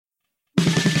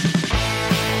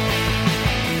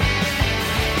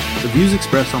views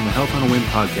expressed on the Health on a Whim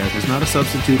podcast is not a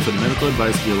substitute for the medical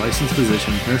advice of your licensed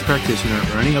physician, nurse practitioner,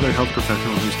 or any other health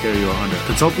professional whose care you are under.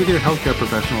 Consult with your healthcare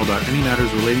professional about any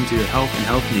matters relating to your health and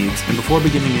health needs, and before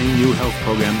beginning any new health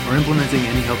program or implementing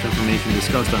any health information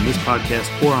discussed on this podcast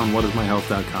or on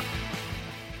Whatismyhealth.com.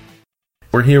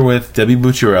 We're here with Debi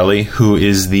Bucciarelli, who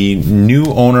is the new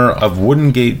owner of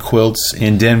Wooden Gate Quilts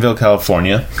in Danville,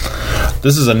 California.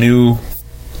 This is a new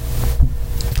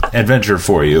adventure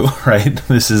for you, right?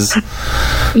 This is...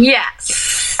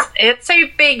 Yes, it's a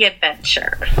big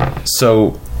adventure.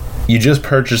 So, you just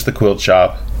purchased the quilt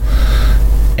shop,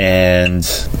 and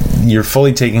you're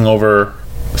fully taking over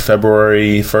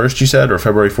February 1st, you said, or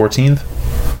February 14th?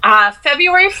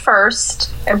 February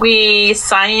 1st, we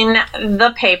sign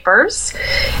the papers.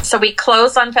 So we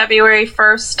close on February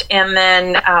 1st, and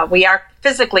then we are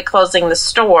physically closing the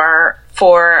store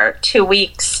for 2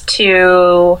 weeks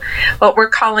to what we're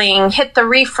calling hit the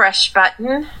refresh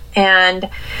button and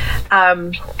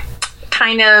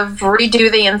kind of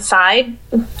redo the inside.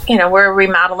 You know, we're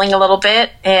remodeling a little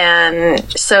bit, and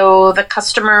so the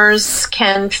customers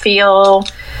can feel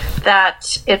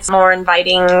that it's more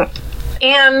inviting.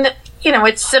 And, you know,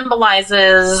 it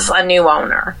symbolizes a new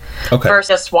owner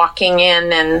versus walking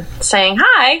in and saying,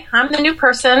 hi, I'm the new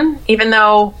person, even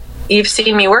though you've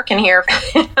seen me working here.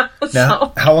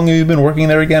 Now, how long have you been working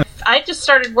there again? I just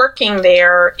started working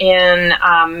there in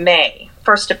May,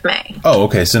 1st of May. Oh,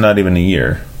 okay, so not even a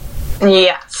year.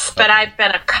 Yes, but I've been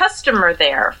a customer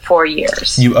there for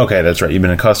years. Okay, that's right. You've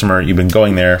been a customer. You've been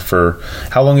going there for...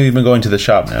 How long have you been going to the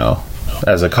shop now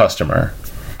as a customer?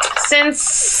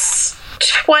 Since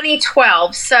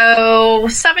 2012, so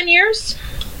 7 years.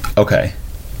 Okay.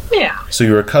 Yeah. So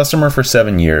you were a customer for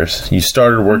 7 years. You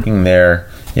started working there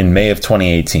in May of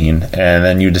 2018, and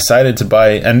then you decided to buy...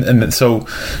 And so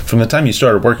from the time you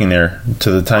started working there to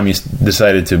the time you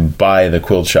decided to buy the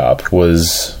quilt shop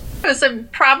was... It was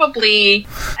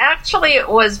actually, it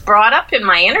was brought up in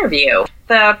my interview.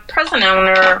 The present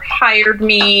owner hired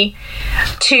me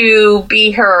to be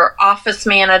her office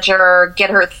manager, get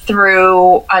her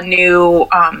through a new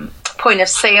point of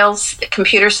sales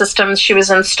computer system she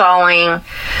was installing,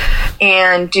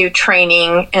 and do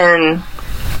training. And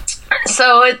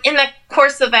so in the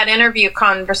course of that interview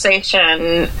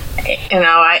conversation, you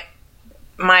know,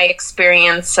 my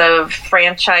experience of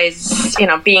franchise, you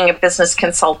know, being a business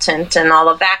consultant and all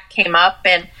of that came up.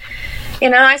 And, you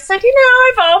know, I said, you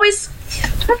know,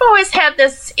 I've always had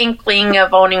this inkling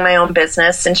of owning my own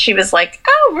business. And she was like,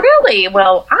 oh, really?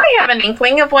 Well, I have an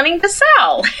inkling of wanting to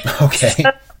sell. Okay.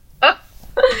 And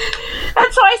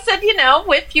so I said, you know,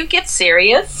 if you get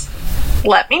serious,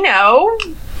 let me know.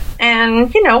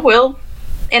 And, you know, we'll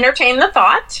entertain the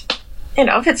thought. You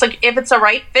know, if it's a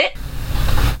right fit.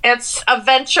 It's a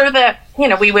venture that, you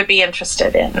know, we would be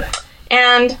interested in.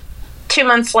 And 2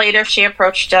 months later, she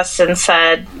approached us and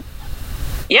said,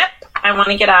 yep, I want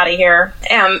to get out of here.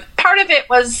 And part of it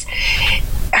was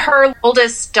her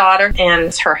oldest daughter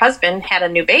and her husband had a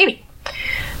new baby.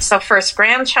 So first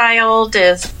grandchild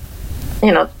is,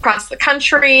 you know, across the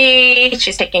country.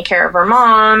 She's taking care of her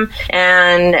mom.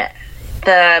 And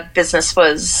the business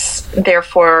was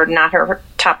therefore not her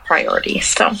top priority.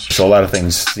 So a lot of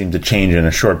things seem to change in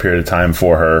a short period of time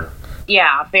for her.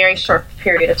 Yeah, very short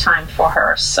period of time for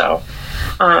her. So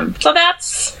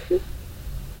that's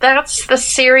the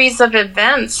series of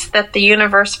events that the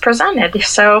universe presented.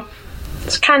 So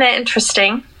it's kind of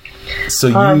interesting.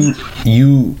 So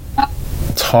you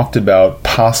talked about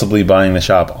possibly buying the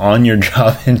shop on your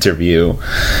job interview,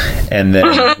 and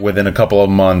then within a couple of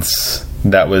months,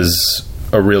 that was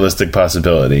a realistic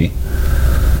possibility.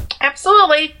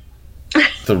 Absolutely.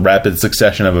 The rapid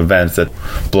succession of events that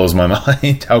blows my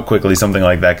mind, how quickly something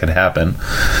like that could happen.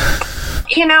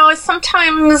 You know,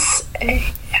 sometimes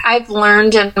I've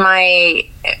learned in my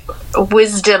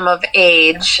wisdom of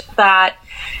age that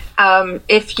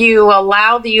if you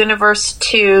allow the universe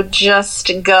to just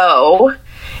go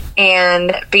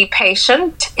and be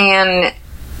patient and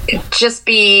just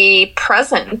be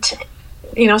present,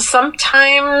 you know,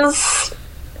 sometimes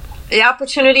the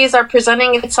opportunities are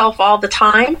presenting itself all the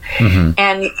time,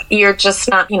 and you're just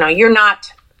not, you know, you're not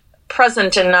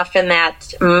present enough in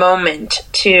that moment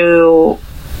to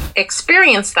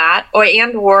experience that, or you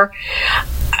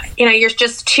know, you're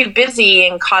just too busy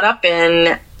and caught up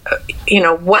in, you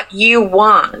know, what you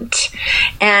want,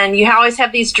 and you always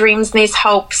have these dreams and these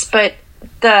hopes. But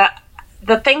the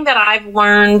thing that I've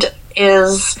learned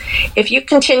is if you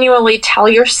continually tell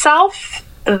yourself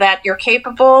that you're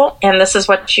capable and this is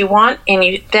what you want,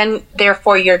 and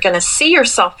therefore you're going to see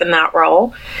yourself in that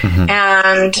role,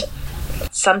 and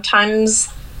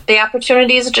sometimes the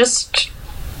opportunities just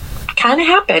kind of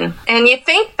happen. And you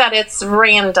think that it's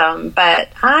random, but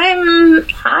I'm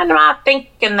not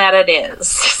thinking that it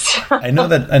is. I know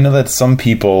that some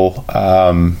people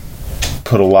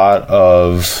put a lot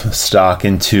of stock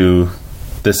into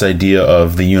this idea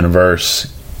of the universe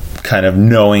kind of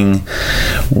knowing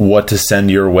what to send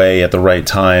your way at the right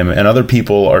time, and other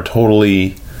people are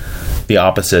totally the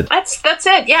opposite. That's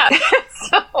it, yeah.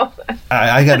 So.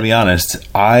 I gotta be honest,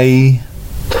 I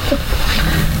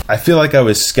feel like I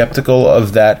was skeptical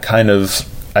of that kind of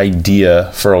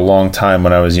idea for a long time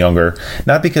when I was younger.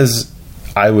 Not because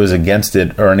I was against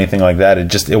it or anything like that.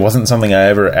 It wasn't something I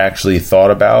ever actually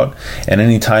thought about. And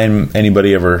anytime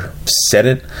anybody ever said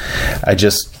it, I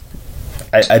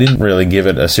didn't really give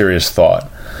it a serious thought.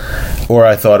 Or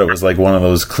I thought it was like one of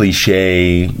those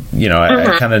cliche,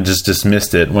 I kind of just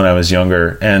dismissed it when I was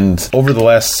younger. And over the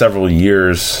last several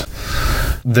years,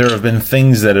 there have been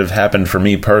things that have happened for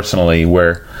me personally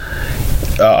where,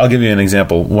 I'll give you an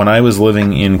example. When I was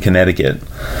living in Connecticut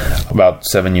about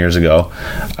 7 years ago,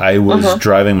 I was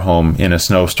driving home in a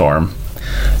snowstorm.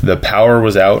 The power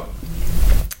was out,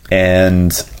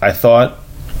 and I thought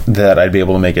that I'd be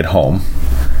able to make it home.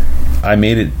 I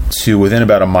made it to within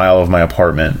about a mile of my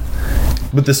apartment.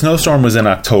 But the snowstorm was in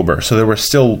October, so there were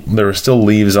still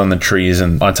leaves on the trees,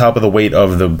 and on top of the weight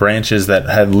of the branches that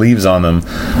had leaves on them,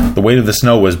 the weight of the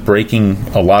snow was breaking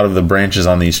a lot of the branches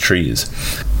on these trees.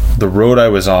 The road I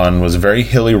was on was a very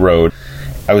hilly road.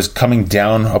 I was coming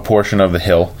down a portion of the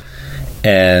hill,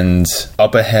 and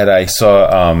up ahead I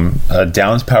saw a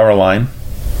Downs power line,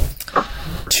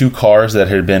 2 cars that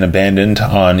had been abandoned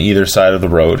on either side of the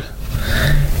road.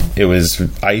 It was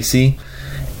icy,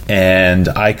 and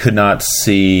I could not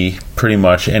see pretty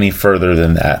much any further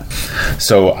than that.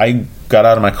 So I got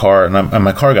out of my car, and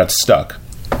my car got stuck.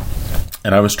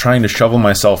 And I was trying to shovel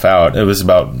myself out. It was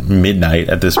about midnight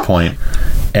at this point,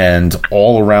 and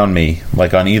all around me,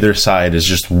 like on either side, is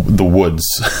just the woods.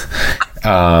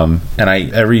 And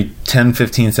every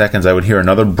 10-15 seconds, I would hear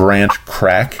another branch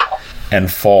crack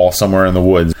and fall somewhere in the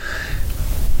woods.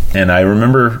 And I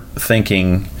remember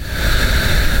thinking,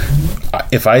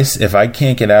 if I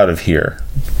can't get out of here,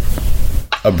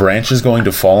 a branch is going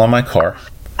to fall on my car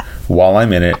while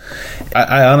I'm in it.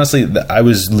 I honestly, I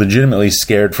was legitimately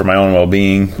scared for my own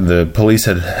well-being. The police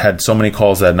had so many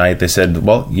calls that night. They said,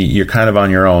 well, you're kind of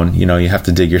on your own. You have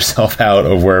to dig yourself out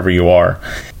of wherever you are.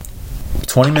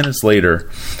 20 minutes later,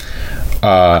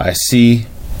 I see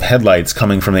headlights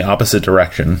coming from the opposite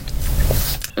direction.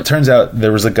 It turns out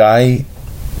there was a guy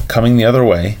coming the other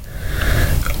way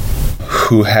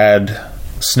who had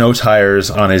snow tires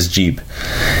on his Jeep,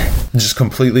 just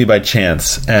completely by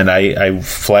chance. And I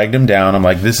flagged him down. I'm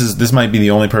like, this might be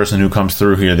the only person who comes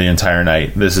through here the entire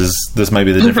night. This might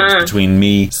be the difference between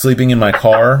me sleeping in my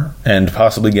car and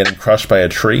possibly getting crushed by a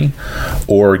tree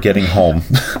or getting home.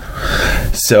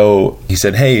 So he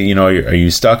said, hey, are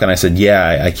you stuck? And I said,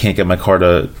 yeah, I can't get my car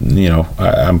to,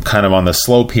 I'm kind of on the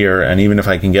slope here. And even if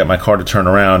I can get my car to turn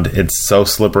around, it's so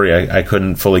slippery. I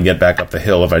couldn't fully get back up the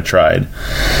hill if I tried.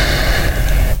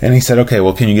 And he said, okay,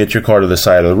 well, can you get your car to the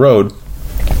side of the road?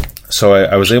 So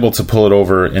I was able to pull it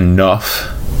over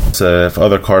enough so if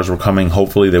other cars were coming,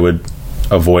 hopefully they would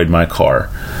avoid my car.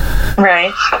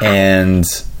 Right. And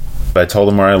I told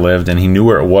him where I lived, and he knew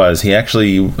where it was. He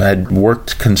actually had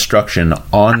worked construction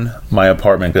on my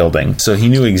apartment building, so he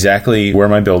knew exactly where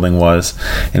my building was.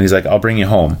 And he's like, I'll bring you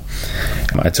home.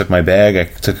 I took my bag, I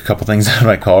took a couple things out of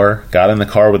my car, got in the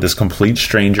car with this complete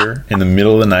stranger in the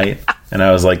middle of the night, and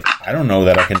I was like, I don't know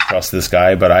that I can trust this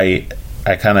guy, but I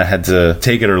kind of had to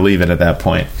take it or leave it at that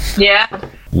point. Yeah.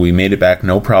 We made it back,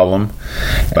 no problem.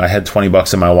 I had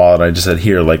 $20 in my wallet. I just said,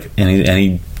 here, and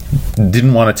he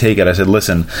didn't want to take it. I said,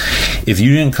 listen, if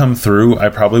you didn't come through, I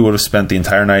probably would have spent the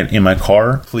entire night in my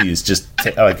car. Please, just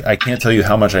I can't tell you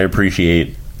how much I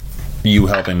appreciate you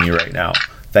helping me right now.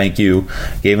 Thank you.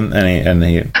 Gave him,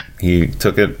 and he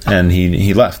took it, and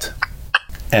he left.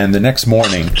 And the next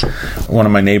morning, one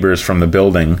of my neighbors from the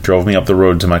building drove me up the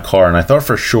road to my car, and I thought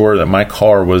for sure that my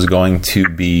car was going to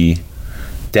be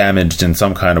damaged in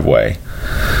some kind of way.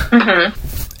 Mm-hmm.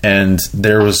 And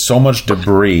there was so much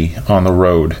debris on the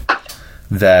road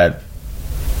that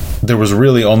there was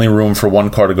really only room for one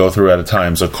car to go through at a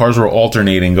time. So cars were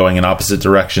alternating, going in opposite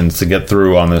directions to get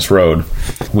through on this road.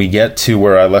 We get to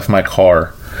where I left my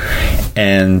car,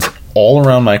 and all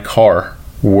around my car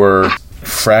were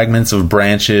fragments of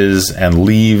branches and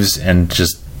leaves and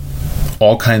just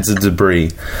all kinds of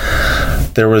debris.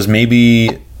 There was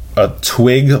maybe a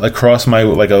twig across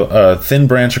a thin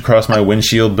branch across my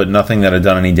windshield, but nothing that had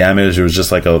done any damage. It was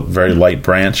just like a very light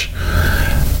branch.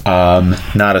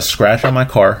 Not a scratch on my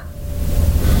car.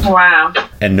 Wow.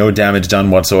 and no damage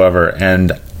done whatsoever.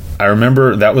 And I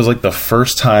remember that was like the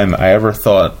first time I ever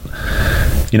thought,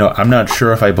 I'm not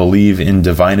sure if I believe in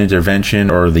divine intervention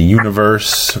or the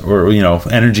universe or,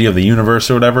 energy of the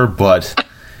universe or whatever, but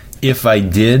if I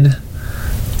did,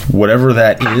 whatever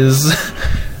that is,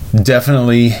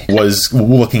 definitely was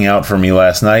looking out for me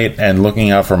last night and looking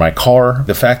out for my car.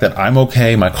 The fact that I'm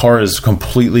okay, my car is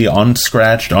completely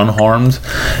unscratched, unharmed,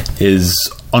 is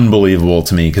unbelievable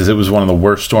to me, because it was one of the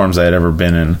worst storms I had ever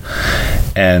been in.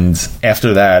 And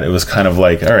after that, it was kind of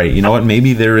like, all right, you know what,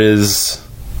 maybe there is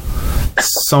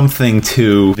something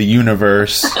to the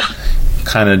universe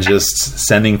kind of just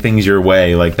sending things your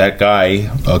way, like that guy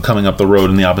coming up the road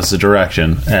in the opposite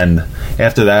direction. And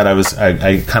after that,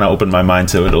 I kind of opened my mind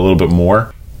to it a little bit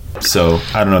more. So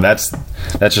I don't know, that's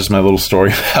just my little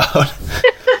story about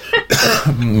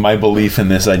my belief in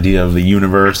this idea of the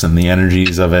universe and the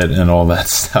energies of it and all that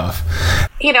stuff.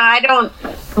 I don't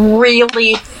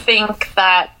really think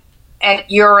that at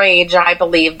your age I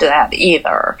believed that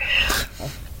either.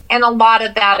 And a lot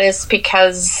of that is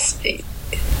because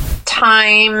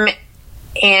time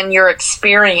and your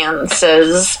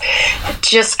experiences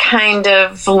just kind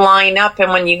of line up,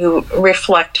 and when you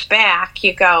reflect back,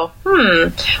 you go,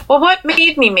 well, what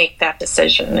made me make that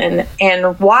decision,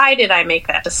 and why did I make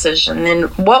that decision, and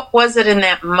what was it in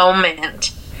that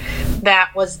moment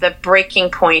that was the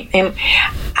breaking point? And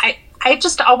I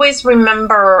just always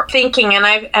remember thinking, and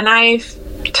I've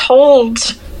told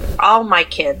all my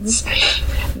kids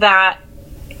that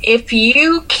if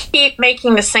you keep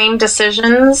making the same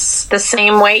decisions the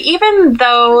same way, even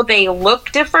though they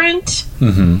look different,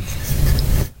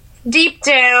 deep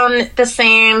down the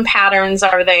same patterns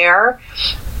are there.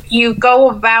 You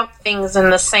go about things in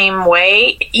the same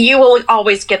way, you will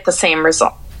always get the same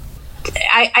result.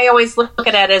 I always look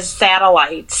at it as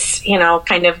satellites,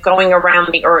 kind of going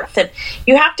around the Earth. And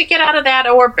you have to get out of that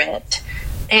orbit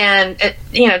and,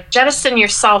 jettison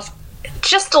yourself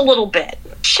just a little bit.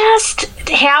 Just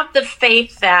have the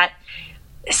faith that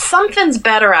something's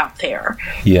better out there.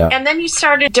 Yeah. And then you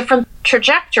start a different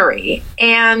trajectory,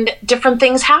 and different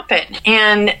things happen,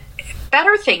 and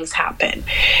better things happen.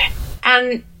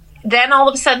 And then all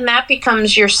of a sudden that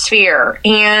becomes your sphere,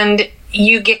 and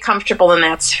you get comfortable in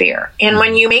that sphere. And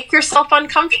when you make yourself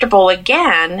uncomfortable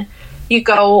again, you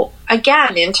go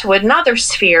again into another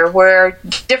sphere where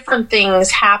different things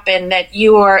happen that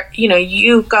you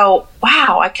go,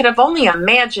 wow, I could have only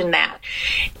imagined that.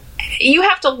 You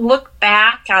have to look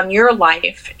back on your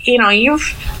life. You've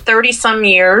 30 some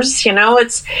years,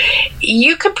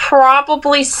 you could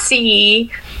probably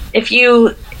see, if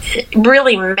you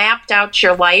really mapped out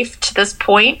your life to this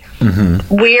point,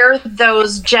 where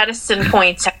those jettison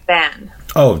points have been.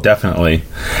 Oh, definitely.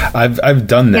 I've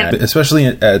done that, especially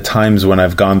at times when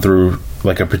I've gone through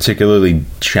like a particularly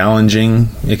challenging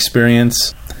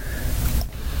experience.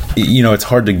 It's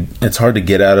hard to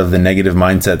get out of the negative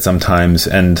mindset sometimes,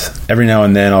 and every now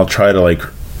and then I'll try to like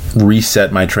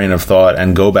reset my train of thought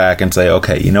and go back and say,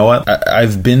 okay, you know what?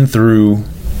 I've been through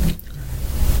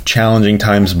challenging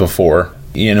times before.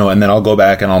 And then I'll go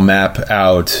back and I'll map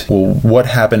out, well, what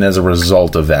happened as a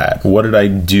result of that? What did I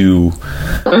do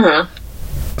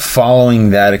following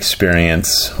that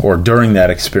experience or during that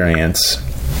experience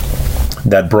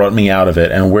that brought me out of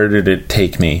it, and where did it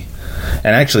take me?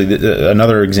 And actually,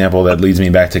 another example that leads me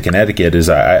back to Connecticut is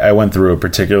I went through a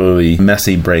particularly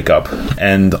messy breakup,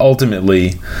 and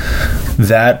ultimately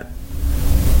that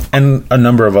and a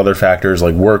number of other factors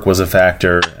like work was a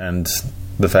factor, and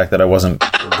the fact that I wasn't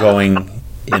going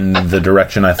in the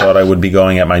direction I thought I would be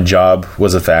going at my job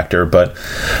was a factor. But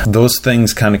those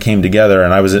things kind of came together,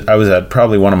 and I was at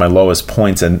probably one of my lowest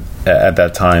points at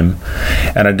that time,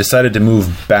 and I decided to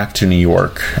move back to New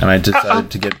York, and I decided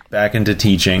to get back into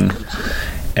teaching.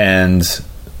 And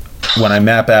when I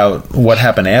map out what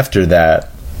happened after that,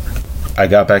 I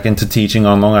got back into teaching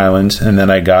on Long Island, and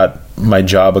then I got my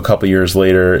job a couple years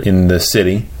later in the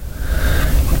city.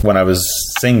 When I was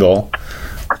single,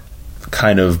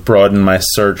 kind of broadened my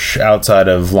search outside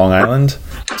of Long Island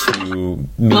to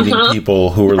meeting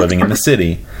people who were living in the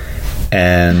city.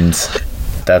 And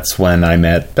that's when I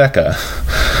met Becca.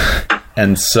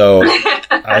 And so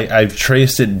I've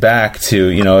traced it back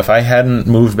to, if I hadn't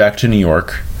moved back to New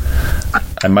York,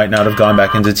 I might not have gone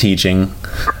back into teaching.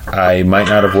 I might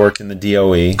not have worked in the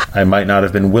DOE. I might not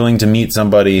have been willing to meet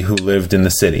somebody who lived in the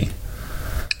city.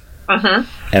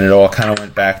 And it all kind of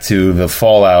went back to the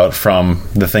fallout from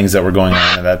the things that were going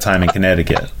on at that time in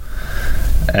Connecticut.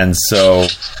 And so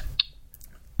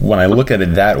when I look at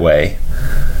it that way,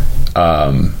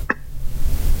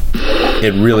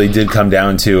 it really did come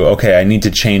down to, okay, I need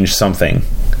to change something.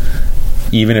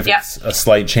 even if it's a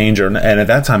slight change. And at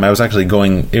that time, I was actually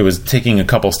it was taking a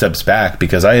couple steps back,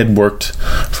 because I had worked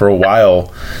for a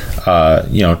while,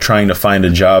 trying to find a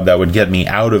job that would get me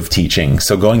out of teaching.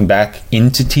 So going back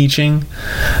into teaching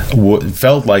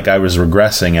felt like I was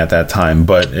regressing at that time,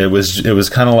 but it was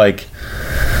kind of like,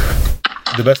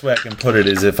 the best way I can put it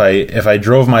is if I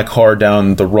drove my car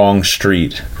down the wrong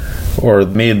street, or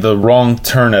made the wrong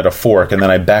turn at a fork, and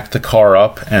then I backed the car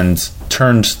up and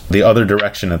turned the other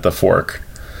direction at the fork.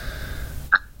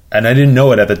 And I didn't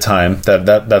know it at the time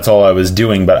that's all I was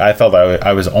doing, but I felt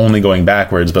I was only going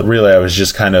backwards, but really I was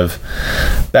just kind of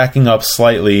backing up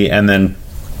slightly and then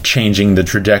changing the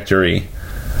trajectory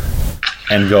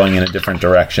and going in a different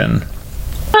direction.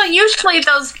 Well,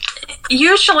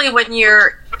 usually when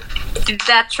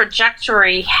that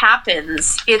trajectory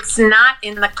happens, it's not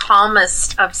in the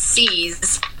calmest of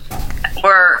seas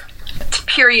or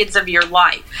periods of your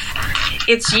life.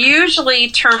 It's usually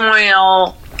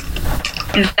turmoil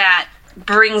that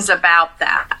brings about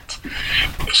that.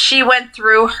 She went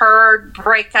through her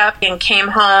breakup and came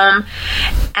home,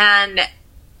 and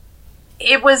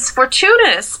it was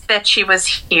fortuitous that she was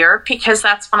here, because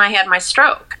that's when I had my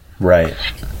stroke. Right.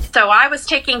 So I was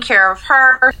taking care of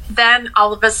her. Then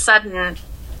all of a sudden,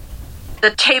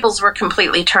 the tables were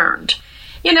completely turned.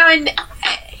 And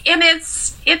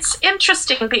it's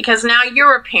interesting, because now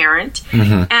you're a parent,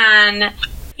 and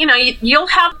you'll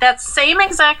have that same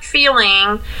exact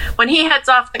feeling when he heads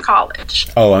off to college.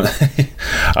 Oh,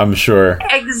 I'm sure.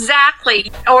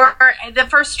 Exactly. Or the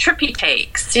first trip he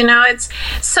takes. It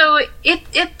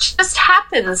just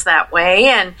happens that way.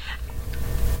 And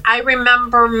I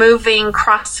remember moving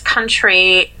cross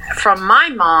country from my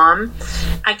mom.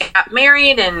 I got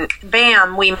married, and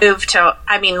bam, we moved to,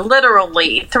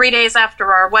 literally 3 days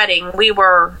after our wedding, we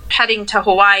were heading to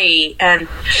Hawaii. And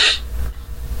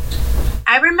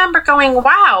I remember going,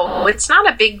 wow, it's not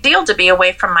a big deal to be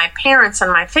away from my parents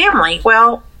and my family.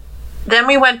 Well, then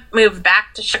we moved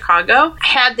back to Chicago,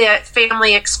 had that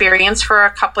family experience for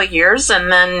a couple of years,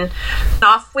 and then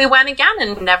off we went again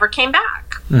and never came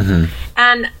back. Mm-hmm.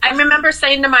 And I remember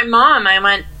saying to my mom, I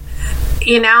went,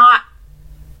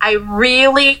 I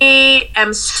really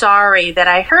am sorry that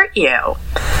I hurt you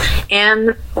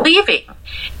in leaving.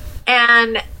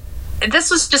 And this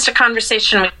was just a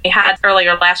conversation we had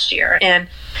earlier last year.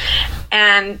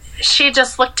 And she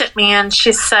just looked at me and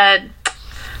she said,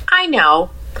 I know.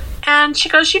 And she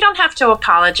goes, you don't have to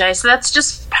apologize. That's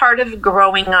just part of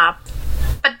growing up.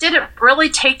 But did it really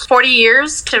take 40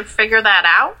 years to figure that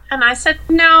out? And I said,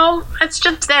 no, it's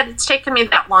just that it's taken me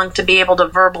that long to be able to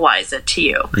verbalize it to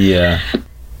you. Yeah.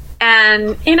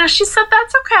 And, she said,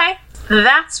 that's okay.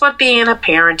 That's what being a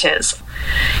parent is.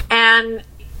 And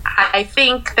I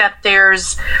think that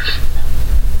there's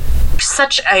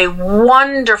such a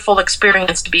wonderful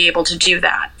experience to be able to do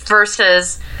that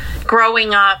versus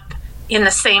growing up in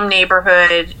the same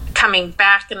neighborhood, coming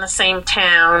back in the same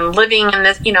town, living in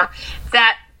this,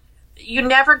 that you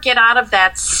never get out of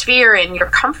that sphere in your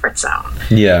comfort zone.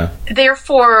 Yeah.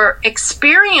 Therefore,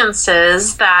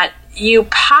 experiences that you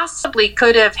possibly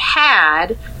could have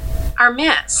had are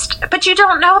missed, but you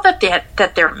don't know that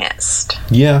they're missed.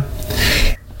 Yeah.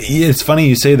 It's funny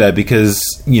you say that, because,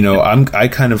 I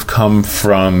kind of come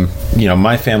from,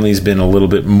 my family's been a little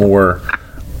bit more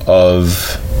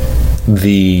of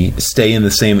the stay in the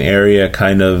same area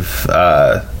kind of,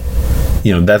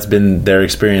 that's been their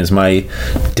experience. My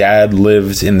dad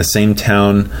lived in the same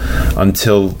town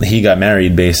until he got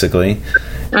married, basically.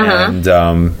 And,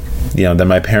 then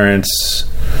my parents,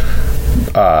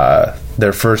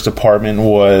 their first apartment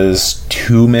was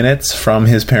 2 minutes from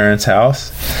his parents'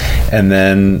 house. And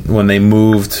then when they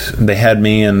moved, they had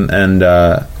me, and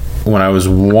when I was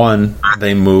 1,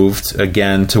 they moved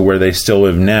again to where they still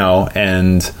live now,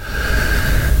 and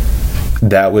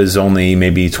that was only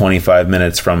maybe 25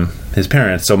 minutes from his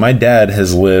parents. So my dad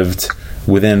has lived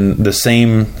within the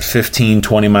same 15,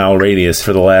 20-mile radius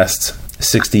for the last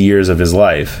 60 years of his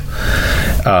life.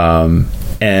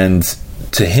 And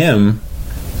to him,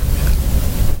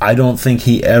 I don't think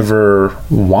he ever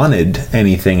wanted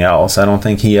anything else. I don't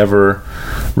think he ever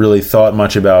really thought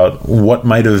much about what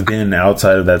might have been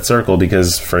outside of that circle,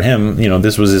 because for him,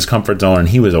 this was his comfort zone, and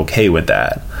he was okay with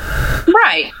that.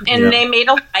 Right. And they made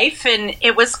a life, and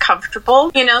it was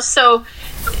comfortable, so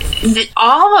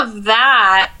all of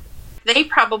that, they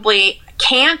probably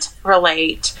can't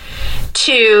relate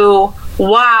to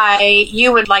why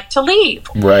you would like to leave.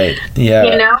 Right.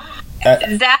 Yeah.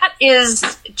 That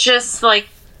is just like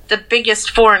the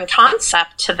biggest foreign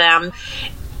concept to them.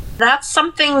 That's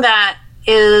something that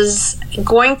is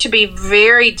going to be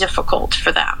very difficult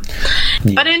for them.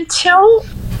 Yeah. But until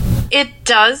it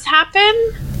does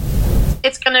happen,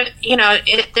 it's going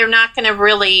to, they're not going to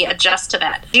really adjust to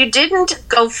that. You didn't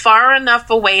go far enough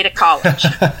away to college.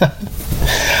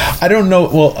 I don't know.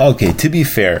 Well, okay, to be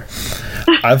fair,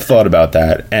 I've thought about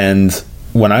that. And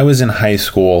when I was in high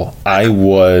school, I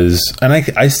was, and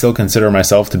I still consider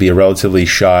myself to be a relatively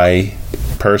shy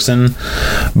person,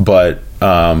 but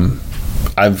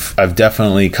I've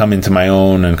definitely come into my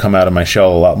own and come out of my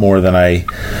shell a lot more than I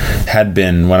had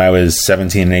been when I was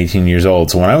 17 and 18 years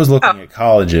old. So when I was looking at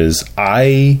colleges,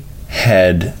 I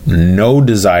had no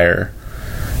desire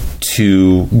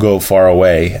to go far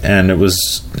away, and it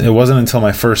wasn't until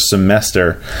my first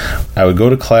semester I would go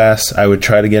to class. I would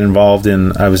try to get involved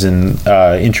I was in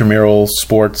intramural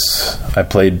sports. I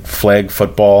played flag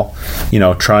football,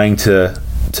 trying to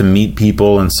meet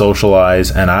people and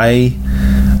socialize, and I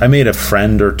made a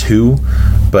friend or two,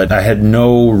 but I had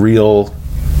no real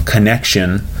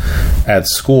connection at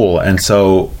school. And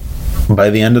so by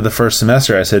the end of the first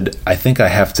semester, I said, I think I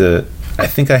have to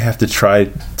try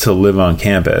to live on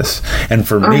campus. And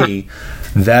for me,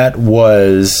 that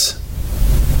was,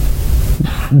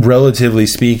 relatively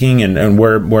speaking, and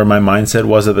where my mindset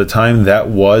was at the time, that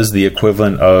was the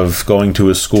equivalent of going to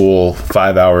a school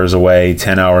 5 hours away,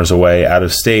 10 hours away, out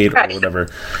of state, or whatever,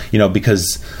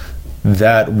 because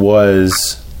that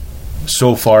was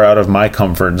so far out of my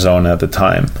comfort zone at the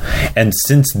time. And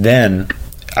since then,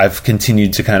 I've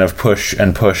continued to kind of push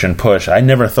and push and push. I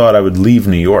never thought I would leave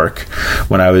New York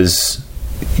when I was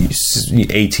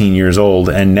 18 years old,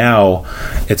 and now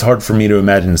it's hard for me to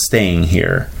imagine staying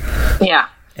here. Yeah.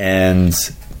 And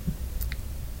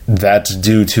that's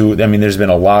due to, there's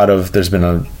been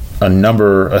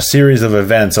a series of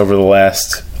events over the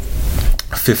last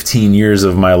 15 years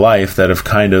of my life that have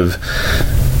kind of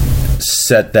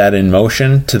set that in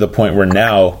motion to the point where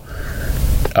now,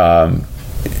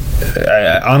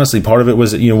 honestly, part of it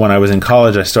was, when I was in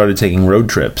college, I started taking road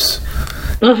trips.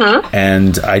 Mm-hmm.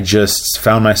 And I just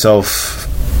found myself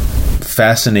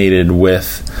fascinated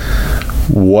with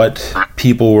what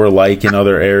people were like in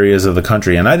other areas of the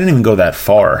country. And I didn't even go that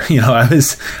far.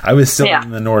 I was still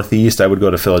in the Northeast. I would go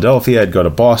to Philadelphia. I'd go to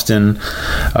Boston,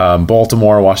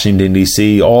 Baltimore, Washington,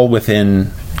 D.C., all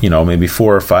within, maybe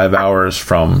 4 or 5 hours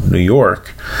from New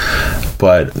York.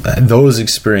 But those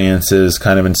experiences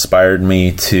kind of inspired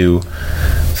me to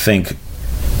think,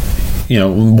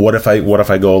 what if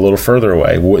I go a little further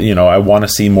away? I want to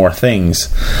see more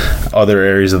things, other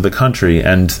areas of the country.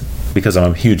 And because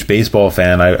I'm a huge baseball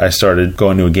fan, I started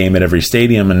going to a game at every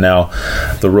stadium, and now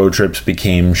the road trips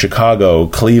became Chicago,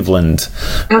 Cleveland.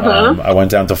 Mm-hmm. I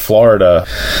went down to Florida,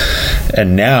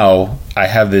 and now I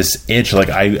have this itch, like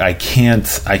I can't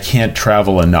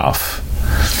travel enough.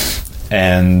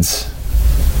 And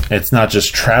it's not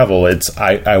just travel, it's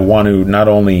I want to not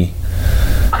only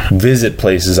visit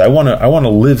places, I want to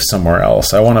live somewhere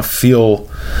else. I want to feel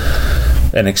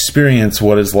and experience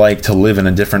what it's like to live in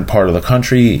a different part of the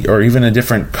country, or even a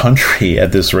different country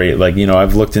at this rate. Like,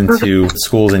 I've looked into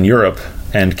schools in Europe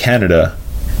and Canada,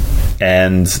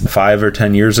 and 5 or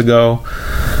 10 years ago,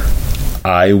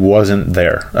 I wasn't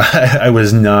there. I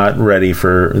was not ready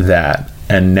for that.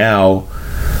 And now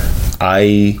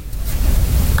I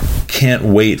can't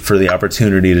wait for the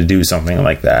opportunity to do something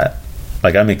like that.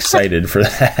 Like, I'm excited for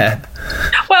that.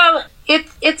 Well,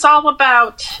 it's all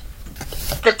about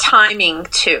the timing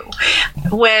too.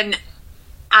 When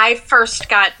I first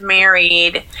got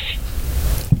married,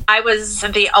 I was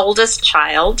the oldest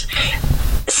child,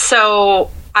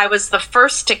 so I was the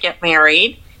first to get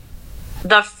married,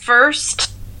 the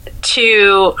first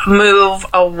to move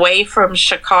away from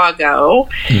Chicago.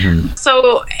 Mm-hmm.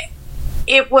 So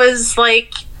it was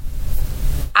like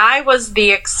I was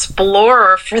the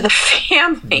explorer for the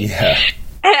family. Yeah.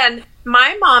 And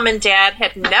my mom and dad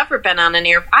had never been on an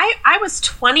airplane. I was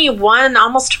 21,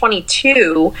 almost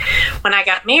 22 when I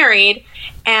got married,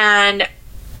 and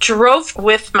drove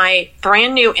with my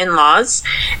brand new in-laws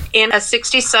in a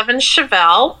 67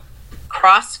 Chevelle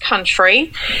cross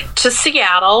country to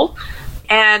Seattle,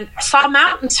 and saw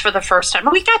mountains for the first time.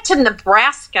 We got to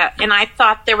Nebraska, and I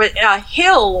thought there was a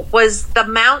hill was the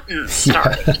mountains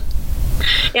starting.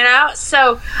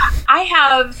 So I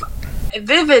have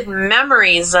vivid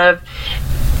memories of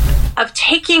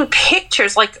taking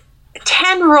pictures, like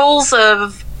 10 rolls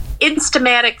of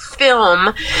Instamatic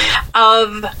film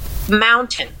of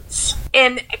mountains,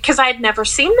 and because I had never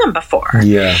seen them before.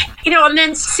 Yeah. And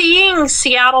then seeing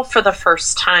Seattle for the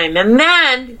first time, and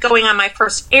then going on my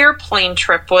first airplane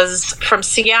trip was from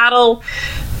Seattle,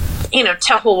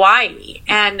 to Hawaii,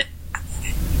 and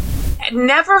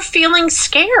never feeling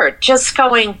scared, just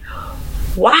going,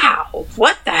 wow,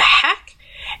 what the heck?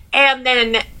 And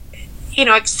then,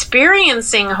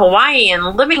 experiencing Hawaii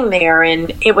and living there,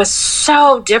 and it was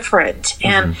so different.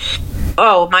 And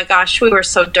oh my gosh, we were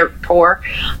so dirt poor.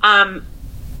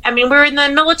 We were in the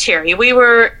military. We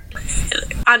were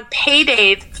on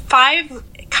payday. 5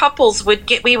 couples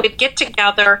we would get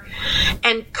together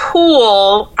and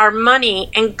pool our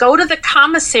money and go to the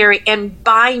commissary and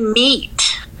buy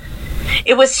meat.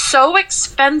 It was so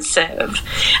expensive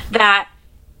that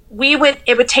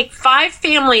it would take 5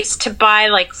 families to buy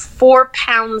like 4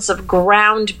 pounds of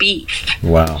ground beef.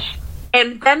 Wow.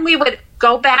 And then we would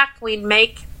go back, we'd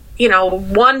make,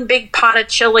 1 big pot of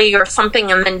chili or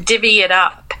something and then divvy it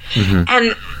up.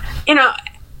 And,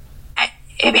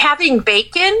 having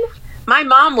bacon, my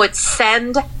mom would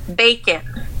send bacon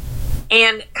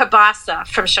and kielbasa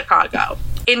from Chicago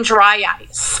in dry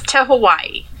ice to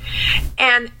Hawaii.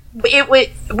 And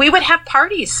we would have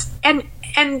parties and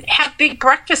have big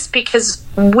breakfast because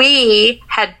we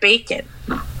had bacon.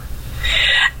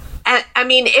 And,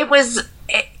 it was,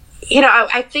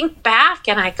 I think back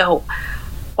and I go,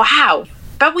 wow,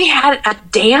 but we had a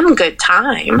damn good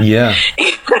time. Yeah.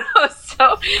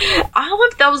 So all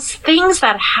of those things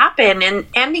that happen, and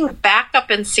ending back up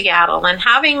in Seattle and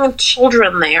having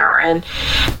children there, and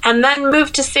then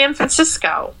move to San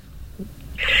Francisco.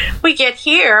 We get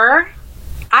here,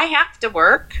 I have to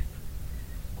work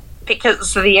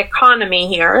because of the economy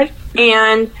here,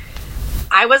 and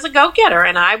I was a go-getter,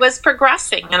 and I was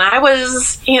progressing, and I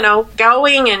was,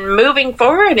 going and moving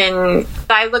forward, and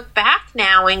I look back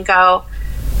now and go,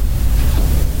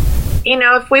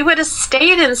 if we would have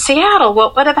stayed in Seattle,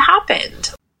 what would have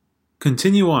happened?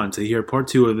 Continue on to hear part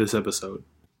 2 of this episode.